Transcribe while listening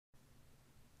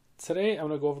Today I'm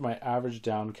going to go over my average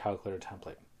down calculator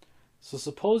template. So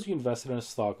suppose you invested in a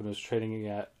stock and it was trading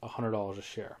at $100 a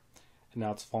share, and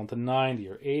now it's fallen to $90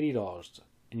 or $80,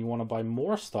 and you want to buy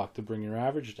more stock to bring your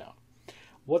average down.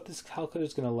 What this calculator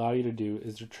is going to allow you to do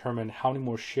is determine how many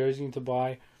more shares you need to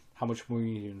buy, how much more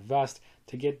you need to invest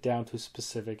to get down to a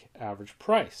specific average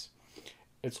price.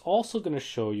 It's also going to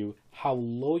show you how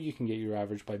low you can get your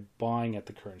average by buying at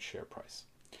the current share price.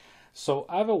 So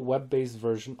I have a web-based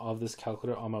version of this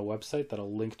calculator on my website that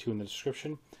I'll link to in the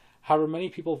description. However, many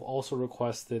people have also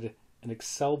requested an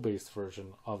Excel-based version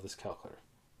of this calculator,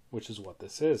 which is what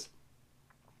this is.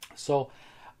 So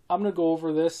I'm going to go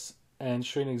over this and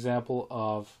show you an example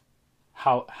of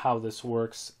how this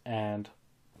works and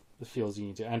the fields you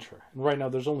need to enter. And right now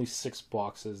there's only 6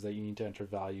 boxes that you need to enter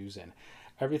values in.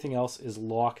 Everything else is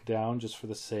locked down just for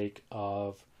the sake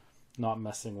of not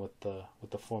messing with the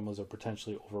formulas or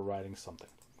potentially overriding something.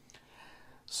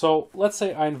 So let's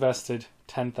say I invested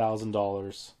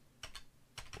 $10,000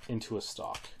 into a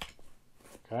stock,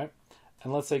 okay?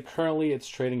 And let's say currently it's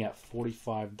trading at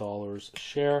 $45 a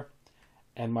share,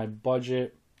 and my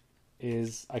budget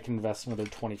is I can invest another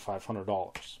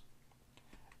 $2,500.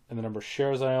 And the number of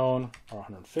shares I own are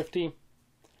 150,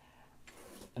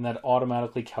 and that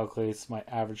automatically calculates my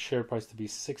average share price to be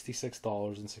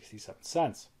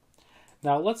 $66.67.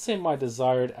 Now, let's say my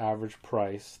desired average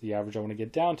price, the average I want to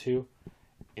get down to,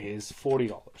 is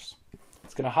 $40.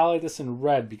 It's going to highlight this in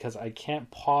red because I can't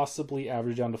possibly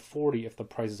average down to 40 if the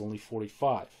price is only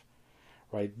 45,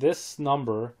 right? This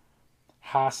number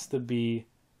has to be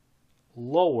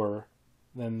lower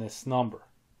than this number,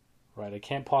 right? I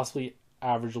can't possibly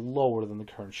average lower than the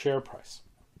current share price.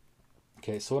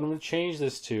 Okay, so what I'm going to change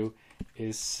this to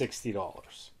is $60.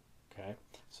 Okay,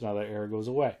 so now that error goes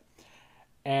away.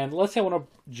 And let's say I want to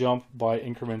jump by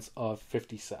increments of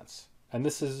 50 cents. And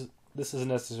this is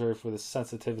necessary for the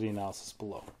sensitivity analysis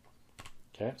below.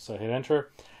 Okay, so I hit enter.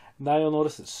 Now you'll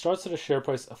notice it starts at a share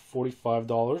price of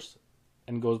 $45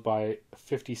 and goes by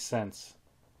 50 cents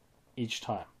each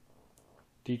time.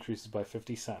 Decreases by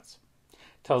 50 cents.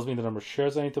 Tells me the number of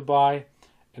shares I need to buy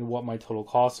and what my total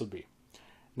cost would be.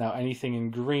 Now anything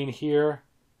in green here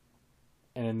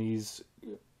and in these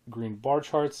green bar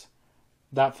charts,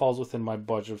 that falls within my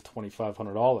budget of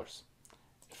 $2,500.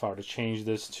 If I were to change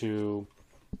this to,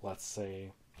 let's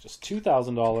say, just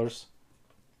 $2,000,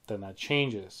 then that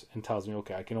changes and tells me,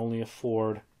 okay, I can only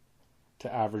afford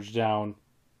to average down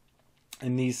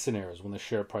in these scenarios when the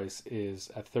share price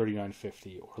is at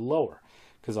 $39.50 or lower.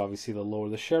 Because obviously the lower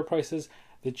the share price is,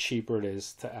 the cheaper it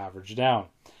is to average down.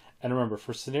 And remember,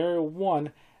 for scenario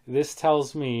 1, this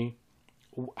tells me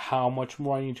how much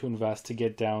more I need to invest to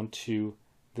get down to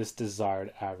this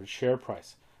desired average share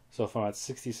price. So if I'm at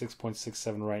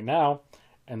 66.67 right now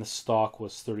and the stock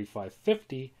was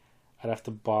 $35.50, I'd have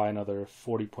to buy another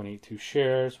 40.82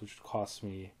 shares, which would cost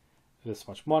me this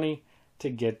much money to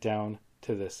get down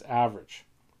to this average.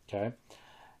 Okay,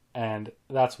 and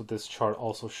that's what this chart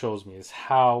also shows me, is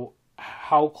how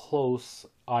close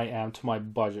I am to my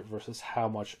budget versus how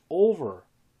much over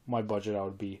my budget I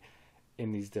would be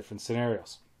in these different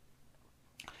scenarios.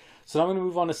 So now I'm going to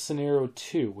move on to scenario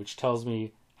 2, which tells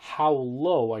me how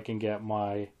low I can get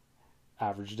my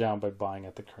average down by buying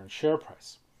at the current share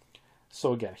price.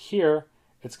 So again, here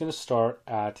it's going to start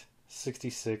at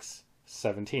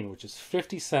 $66.17, which is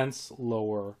 50 cents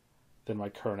lower than my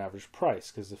current average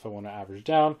price, because if I want to average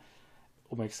down, it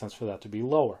will make sense for that to be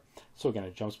lower. So again,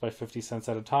 it jumps by 50 cents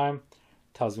at a time,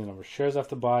 tells me the number of shares I have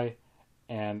to buy,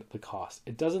 and the cost.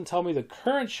 It doesn't tell me the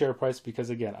current share price because,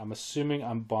 again, I'm assuming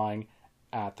I'm buying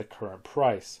at the current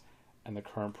price, and the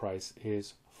current price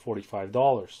is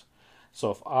 $45. So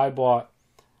if I bought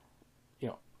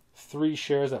 3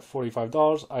 shares at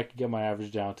 $45, I could get my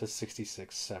average down to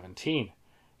 $66.17.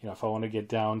 If I want to get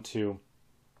down to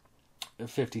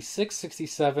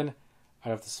 $56.67, I'd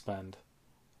have to spend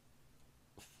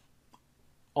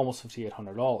almost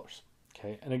 $5,800.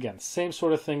 Okay, and again, same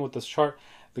sort of thing with this chart.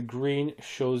 The green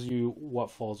shows you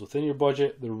what falls within your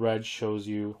budget, the red shows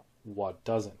you what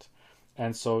doesn't.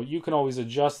 And so you can always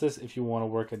adjust this if you want to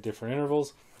work at different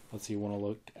intervals. Let's say you want to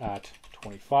look at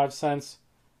 25 cents,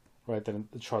 right? Then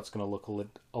the chart's going to look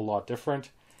a lot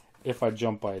different. If I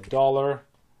jump by $1,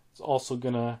 it's also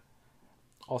gonna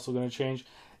change.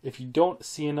 If you don't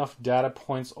see enough data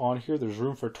points on here, there's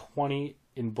room for 20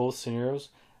 in both scenarios,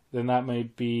 then that may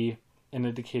be an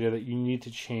indicator that you need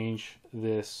to change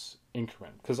this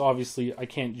increment. Because obviously I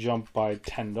can't jump by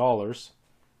 $10,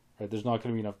 right? There's not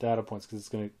going to be enough data points because it's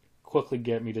going to quickly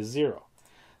get me to 0.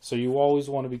 So you always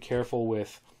want to be careful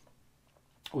with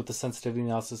the sensitivity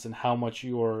analysis and how much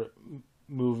you're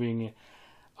moving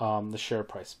the share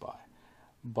price by.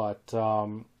 But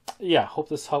yeah, hope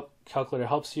this calculator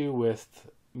helps you with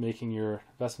making your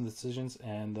investment decisions,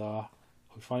 and hope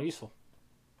you find it useful.